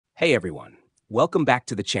Hey everyone, welcome back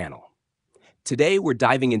to the channel. Today we're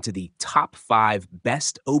diving into the top 5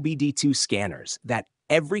 best OBD2 scanners that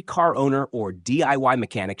every car owner or DIY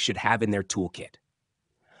mechanic should have in their toolkit.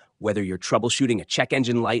 Whether you're troubleshooting a check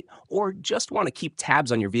engine light or just want to keep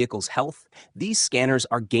tabs on your vehicle's health, these scanners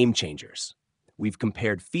are game changers. We've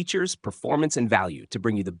compared features, performance, and value to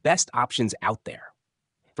bring you the best options out there,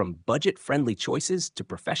 from budget-friendly choices to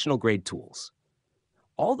professional-grade tools.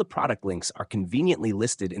 All the product links are conveniently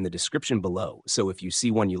listed in the description below, so if you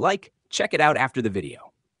see one you like, check it out after the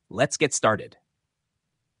video. Let's get started.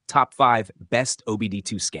 Top 5 Best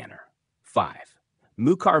OBD2 Scanner. 5.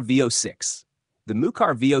 Mukar V06. The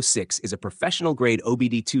Mukar V06 is a professional-grade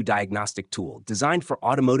OBD2 diagnostic tool designed for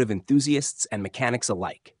automotive enthusiasts and mechanics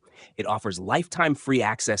alike. It offers lifetime free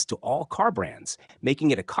access to all car brands,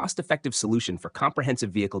 making it a cost-effective solution for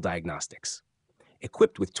comprehensive vehicle diagnostics.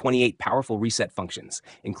 Equipped with 28 powerful reset functions,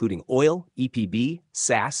 including oil, EPB,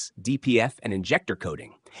 SAS, DPF, and injector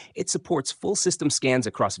coding, it supports full system scans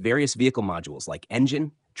across various vehicle modules like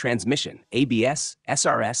engine, transmission, ABS,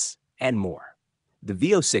 SRS, and more. The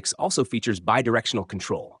V06 also features bidirectional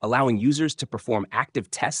control, allowing users to perform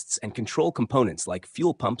active tests and control components like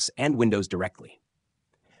fuel pumps and windows directly.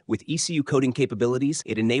 With ECU coding capabilities,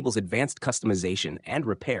 it enables advanced customization and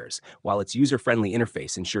repairs, while its user-friendly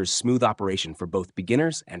interface ensures smooth operation for both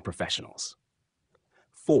beginners and professionals.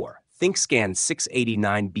 4. ThinkScan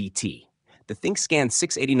 689BT. The ThinkScan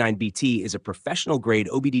 689BT is a professional-grade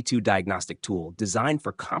OBD2 diagnostic tool designed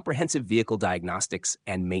for comprehensive vehicle diagnostics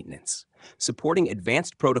and maintenance. Supporting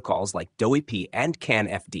advanced protocols like DOEP and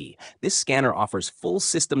CAN-FD, this scanner offers full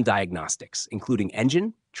system diagnostics, including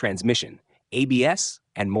engine, transmission, ABS,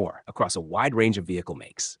 and more across a wide range of vehicle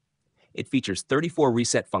makes. It features 34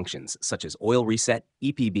 reset functions such as oil reset,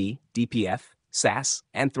 EPB, DPF, SAS,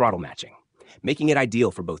 and throttle matching, making it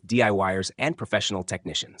ideal for both DIYers and professional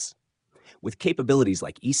technicians. With capabilities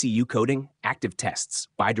like ECU coding, active tests,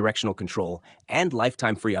 bidirectional control, and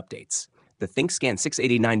lifetime free updates, the ThinkScan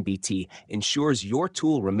 689BT ensures your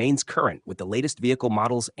tool remains current with the latest vehicle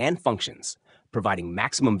models and functions, providing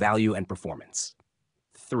maximum value and performance.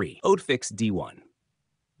 3. OOFFIX D1.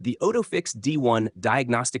 The OOFFIX D1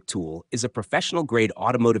 diagnostic tool is a professional-grade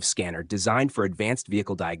automotive scanner designed for advanced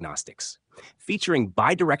vehicle diagnostics. Featuring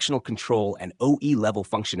bidirectional control and OE-level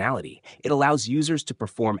functionality, it allows users to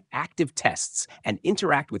perform active tests and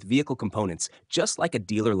interact with vehicle components just like a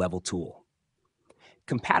dealer-level tool.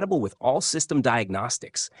 Compatible with all system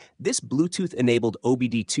diagnostics, this Bluetooth-enabled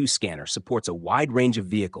OBD2 scanner supports a wide range of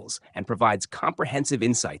vehicles and provides comprehensive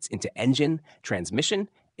insights into engine, transmission,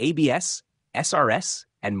 ABS, SRS,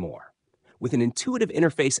 and more. With an intuitive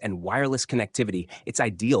interface and wireless connectivity, it's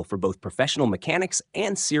ideal for both professional mechanics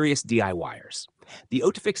and serious DIYers. The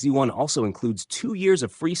OOFFIX D1 also includes 2 years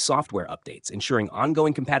of free software updates, ensuring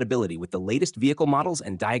ongoing compatibility with the latest vehicle models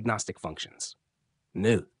and diagnostic functions.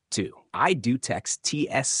 2. IDEX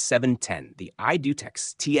TS710. The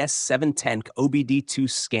IDEX TS710 OBD2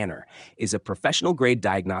 Scanner is a professional-grade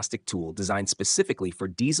diagnostic tool designed specifically for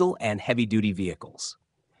diesel and heavy-duty vehicles.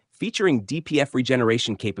 Featuring DPF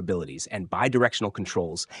regeneration capabilities and bidirectional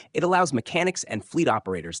controls, it allows mechanics and fleet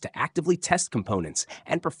operators to actively test components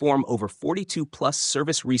and perform over 42+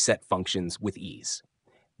 service reset functions with ease.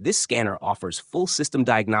 This scanner offers full system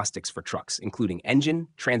diagnostics for trucks, including engine,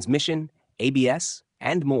 transmission, ABS,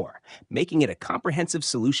 and more, making it a comprehensive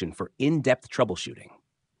solution for in-depth troubleshooting.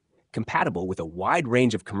 Compatible with a wide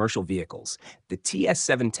range of commercial vehicles, the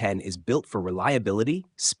TS710 is built for reliability,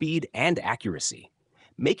 speed, and accuracy,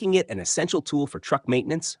 making it an essential tool for truck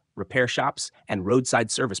maintenance, repair shops, and roadside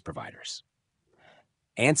service providers.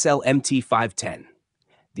 Ancel MT510.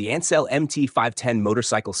 The Ancel MT510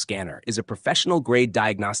 motorcycle scanner is a professional-grade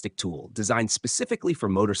diagnostic tool designed specifically for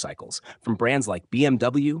motorcycles from brands like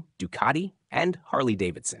BMW, Ducati, and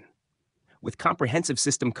Harley-Davidson. With comprehensive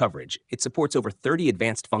system coverage, it supports over 30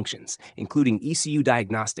 advanced functions, including ECU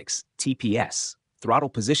diagnostics, TPS, throttle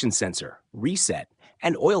position sensor, reset,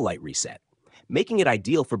 and oil light reset, making it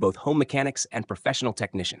ideal for both home mechanics and professional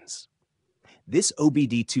technicians. This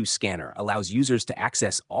OBD2 scanner allows users to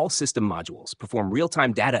access all system modules, perform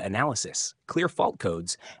real-time data analysis, clear fault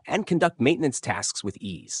codes, and conduct maintenance tasks with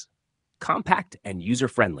ease. Compact and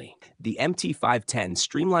user-friendly, the MT510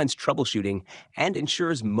 streamlines troubleshooting and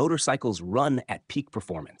ensures motorcycles run at peak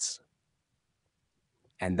performance.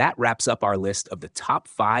 And that wraps up our list of the top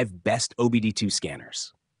 5 best OBD2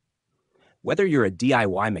 scanners. Whether you're a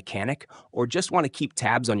DIY mechanic or just want to keep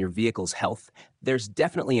tabs on your vehicle's health, there's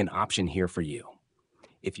definitely an option here for you.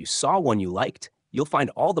 If you saw one you liked, you'll find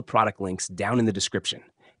all the product links down in the description.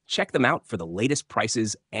 Check them out for the latest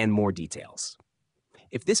prices and more details.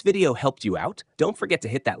 If this video helped you out, don't forget to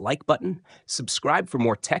hit that like button, subscribe for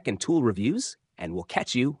more tech and tool reviews, and we'll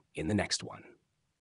catch you in the next one.